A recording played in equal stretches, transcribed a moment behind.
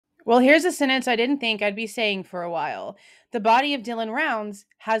Well, here's a sentence I didn't think I'd be saying for a while. The body of Dylan Rounds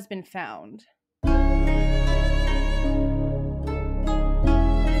has been found.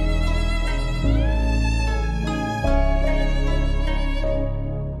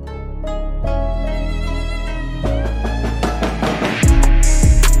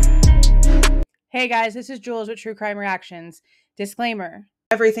 Hey guys, this is Jules with True Crime Reactions. Disclaimer.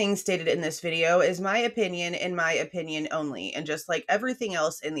 Everything stated in this video is my opinion and my opinion only. And just like everything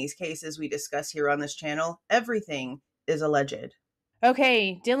else in these cases we discuss here on this channel, everything is alleged.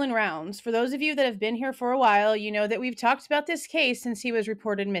 Okay, Dylan Rounds. For those of you that have been here for a while, you know that we've talked about this case since he was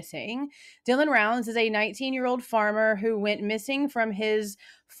reported missing. Dylan Rounds is a 19-year-old farmer who went missing from his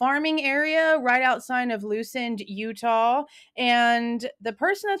farming area right outside of Lucin, Utah. And the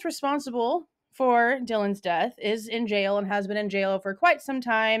person that's responsible for Dylan's death is in jail and has been in jail for quite some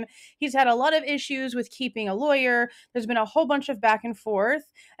time. He's had a lot of issues with keeping a lawyer. There's been a whole bunch of back and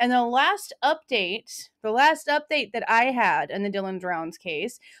forth. And the last update that I had in the Dylan Rounds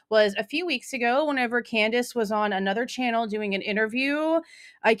case was a few weeks ago whenever Candace was on another channel doing an interview.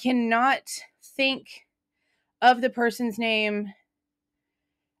 I cannot think of the person's name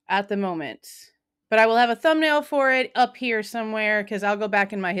at the moment, but I will have a thumbnail for it up here somewhere because I'll go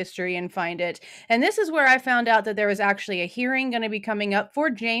back in my history and find it. And this is where I found out that there was actually a hearing going to be coming up for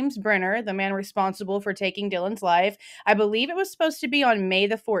James Brenner, the man responsible for taking Dylan's life. I believe it was supposed to be on May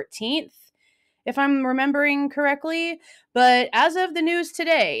the 14th. If I'm remembering correctly. But as of the news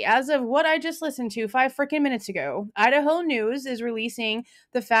today, as of what I just listened to 5 freaking minutes ago, Idaho News is releasing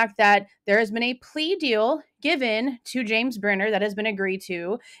the fact that there has been a plea deal given to James Brenner that has been agreed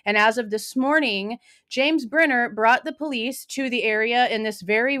to. And as of this morning, James Brenner brought the police to the area in this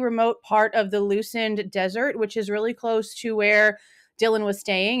very remote part of the Lucin Desert, which is really close to where Dylan was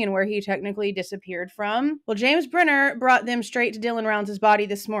staying and where he technically disappeared from. Well, James Brenner brought them straight to Dylan Rounds' body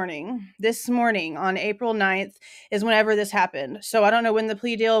this morning. This morning on April 9th is whenever this happened. So I don't know when the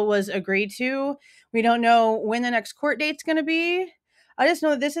plea deal was agreed to. We don't know when the next court date's going to be. I just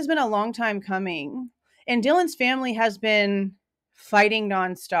know that this has been a long time coming. And Dylan's family has been fighting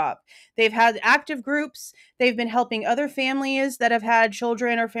nonstop. They've had active groups. They've been helping other families that have had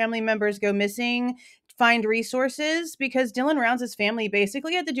children or family members go missing find resources, because Dylan Rounds' family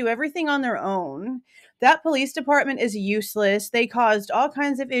basically had to do everything on their own. That police department is useless. They caused all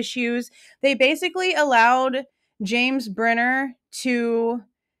kinds of issues. They basically allowed James Brenner to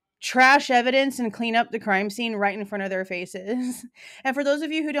trash evidence and clean up the crime scene right in front of their faces. And for those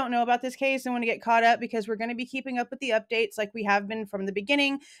of you who don't know about this case and want to get caught up, because we're going to be keeping up with the updates like we have been from the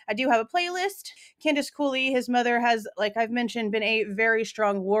beginning, I do have a playlist. Candace Cooley, his mother, has, like I've mentioned, been a very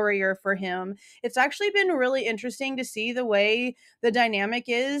strong warrior for him. It's actually been really interesting to see the way the dynamic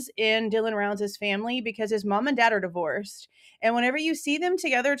is in Dylan Rounds' family, because his mom and dad are divorced. And whenever you see them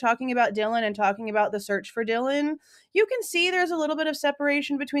together talking about Dylan and talking about the search for Dylan, you can see there's a little bit of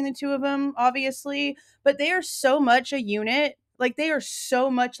separation between the two of them, obviously, but they are so much a unit. Like, they are so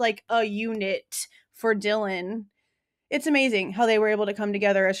much like a unit for Dylan. It's amazing how they were able to come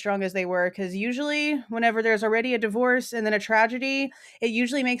together as strong as they were, because usually whenever there's already a divorce and then a tragedy, it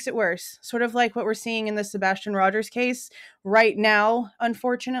usually makes it worse. Sort of like what we're seeing in the Sebastian Rogers case right now,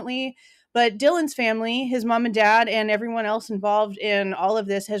 unfortunately. But Dylan's family, his mom and dad, and everyone else involved in all of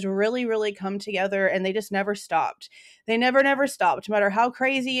this has really, really come together, and they just never stopped. They never stopped, no matter how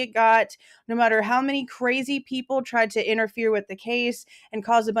crazy it got, no matter how many crazy people tried to interfere with the case and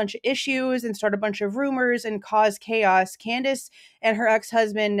cause a bunch of issues and start a bunch of rumors and cause chaos. Candace and her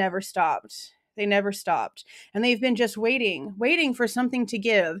ex-husband never stopped. They never stopped. And they've been just waiting for something to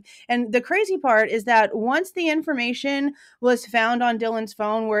give. And the crazy part is that once the information was found on Dylan's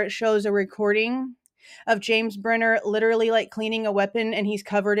phone, where it shows a recording of James Brenner literally like cleaning a weapon and he's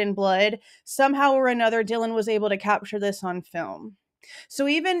covered in blood, somehow or another, Dylan was able to capture this on film. So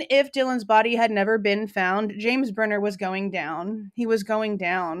even if Dylan's body had never been found, James Brenner was going down. He was going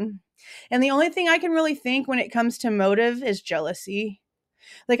down. And the only thing I can really think when it comes to motive is jealousy.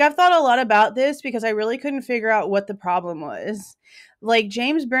 Like, I've thought a lot about this because I really couldn't figure out what the problem was. Like,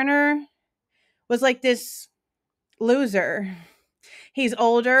 James Brenner was like this loser. He's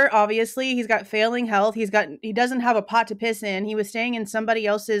older, obviously. He's got failing health. He doesn't have a pot to piss in. He was staying in somebody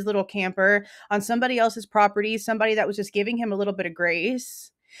else's little camper on somebody else's property, somebody that was just giving him a little bit of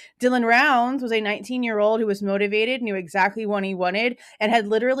grace. Dylan Rounds was a 19-year-old who was motivated, knew exactly what he wanted, and had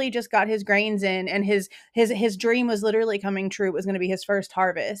literally just got his grains in, and his dream was literally coming true. It was going to be his first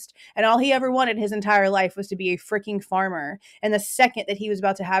harvest. And all he ever wanted his entire life was to be a freaking farmer. And the second that he was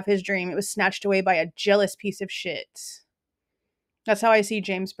about to have his dream, it was snatched away by a jealous piece of shit. That's how I see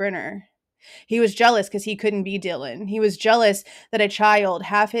James Brenner. He was jealous because he couldn't be Dylan. He was jealous that a child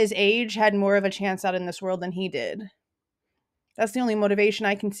half his age had more of a chance out in this world than he did. That's the only motivation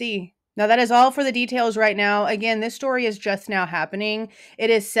I can see. Now, that is all for the details right now. Again, this story is just now happening. It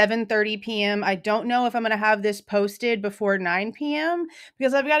is 7:30 p.m. I don't know if I'm going to have this posted before 9 p.m.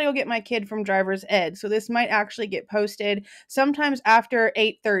 because I've got to go get my kid from driver's ed. So this might actually get posted sometimes after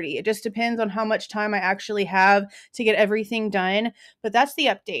 8:30. It just depends on how much time I actually have to get everything done. But that's the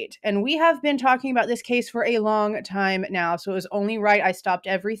update. And we have been talking about this case for a long time now. So it was only right I stopped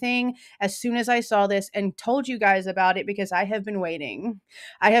everything as soon as I saw this and told you guys about it because I have been waiting.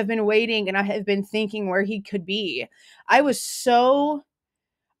 I have been waiting and I have been thinking where he could be. I was so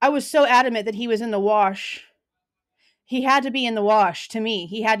adamant that he was in the wash. He had to be in the wash. To me,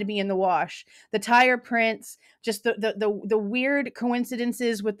 he had to be in the wash. The tire prints, just the weird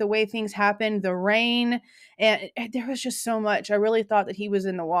coincidences with the way things happened, the rain, and there was just so much. I really thought that he was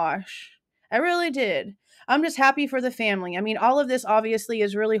in the wash. I really did. I'm just happy for the family. I mean, all of this obviously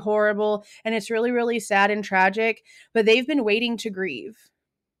is really horrible and it's really, really sad and tragic, but they've been waiting to grieve.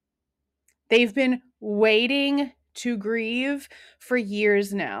 They've been waiting to grieve for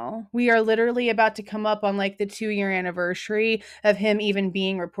years now. We are literally about to come up on like the 2-year anniversary of him even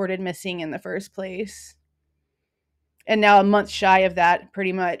being reported missing in the first place. And now a month shy of that,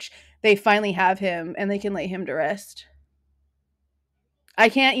 pretty much, they finally have him and they can lay him to rest. I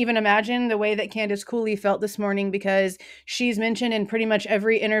can't even imagine the way that Candace Cooley felt this morning because she's mentioned in pretty much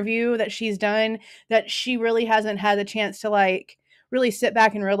every interview that she's done that she really hasn't had the chance to like really sit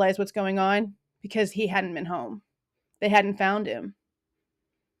back and realize what's going on because he hadn't been home. They hadn't found him.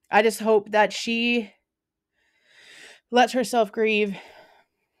 I just hope that she lets herself grieve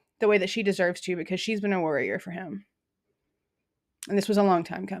the way that she deserves to because she's been a warrior for him. And this was a long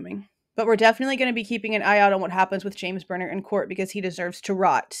time coming. But we're definitely going to be keeping an eye out on what happens with James Brenner in court because he deserves to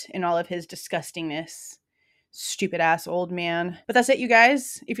rot in all of his disgustingness. Stupid ass old man. But that's it, you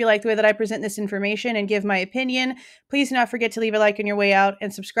guys. If you like the way that I present this information and give my opinion, please do not forget to leave a like on your way out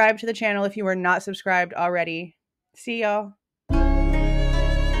and subscribe to the channel if you are not subscribed already. See y'all.